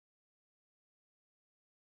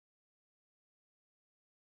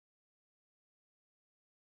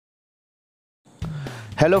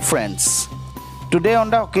Hello friends, today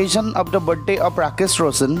on the occasion of the birthday of Rakesh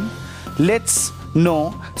Roshan, let's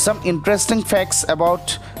know some interesting facts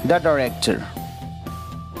about the director.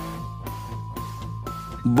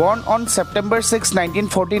 Born on September 6,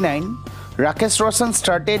 1949, Rakesh Roshan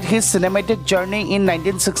started his cinematic journey in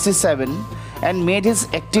 1967 and made his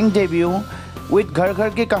acting debut with Ghar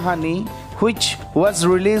Ghar Ki Kahani, which was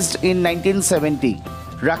released in 1970.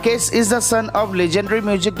 Rakesh is the son of legendary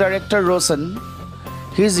music director Roshan.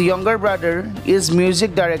 His younger brother is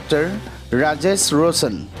music director Rajesh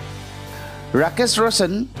Roshan. Rakesh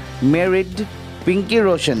Roshan married Pinky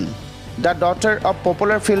Roshan, the daughter of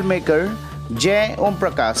popular filmmaker Jaya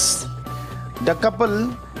Prakash. The couple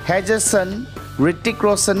has a son Hrithik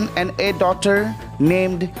Roshan and a daughter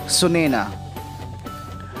named Sunena.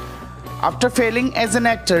 After failing as an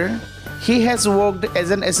actor, he has worked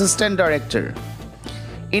as an assistant director.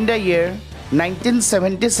 In the year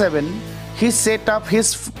 1977, he set up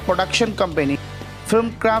his production company,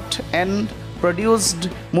 Filmcraft, and produced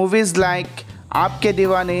movies like Aapke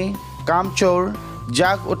Deewane, Kamchor,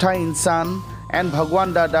 Jag Utha Insan, and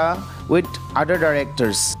Bhagwan Dada with other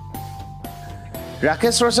directors.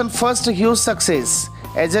 Rakesh Roshan's first huge success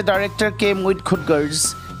as a director came with Khud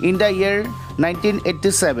Garz in the year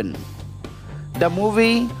 1987. The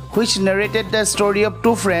movie, which narrated the story of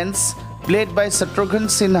two friends played by Shatrughan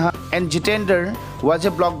Sinha and Jitendra, was a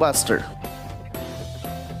blockbuster.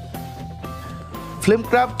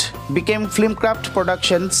 Filmcraft became Filmcraft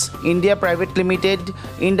Productions India Private Limited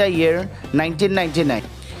in the year 1999.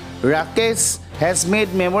 Rakesh has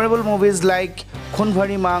made memorable movies like Khun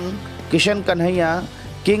Bhari Mang, Kishan Kanhaiya,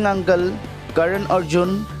 King Uncle, Karan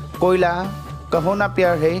Arjun, Koila, Kaho Na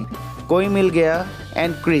Pyar Hai, Koi Mil Gaya,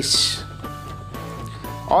 and Krish.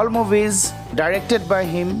 All movies directed by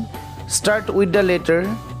him start with the letter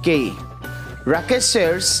K. Rakesh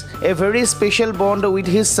shares a very special bond with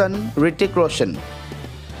his son Hrithik Roshan.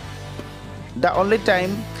 The only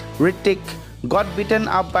time Hrithik got beaten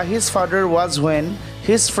up by his father was when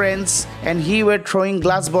his friends and he were throwing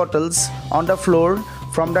glass bottles on the floor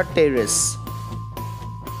from the terrace.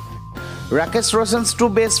 Rakesh Roshan's two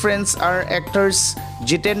best friends are actors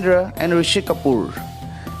Jitendra and Rishi Kapoor.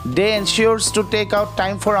 They ensure to take out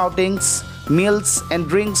time for outings, meals and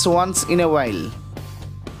drinks once in a while.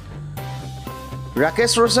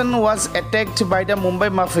 Rakesh Roshan was attacked by the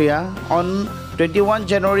Mumbai Mafia on 21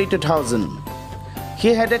 January 2000. He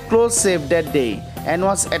had a close shave that day and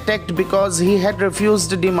was attacked because he had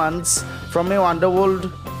refused demands from a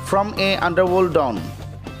underworld don.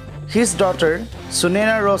 His daughter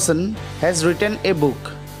Sunena Roshan has written a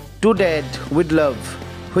book, To Dad with Love,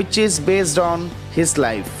 which is based on his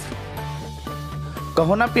life.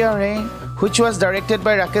 Kaho Na Pyar Hai, which was directed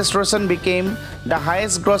by Rakesh Roshan, became the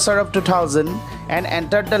highest grosser of 2000 and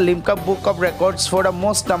entered the Limca Book of Records for the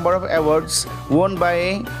most number of awards won by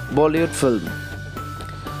a Bollywood film.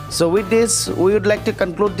 So with this, we would like to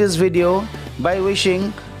conclude this video by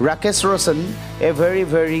wishing Rakesh Roshan a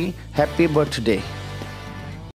very happy birthday.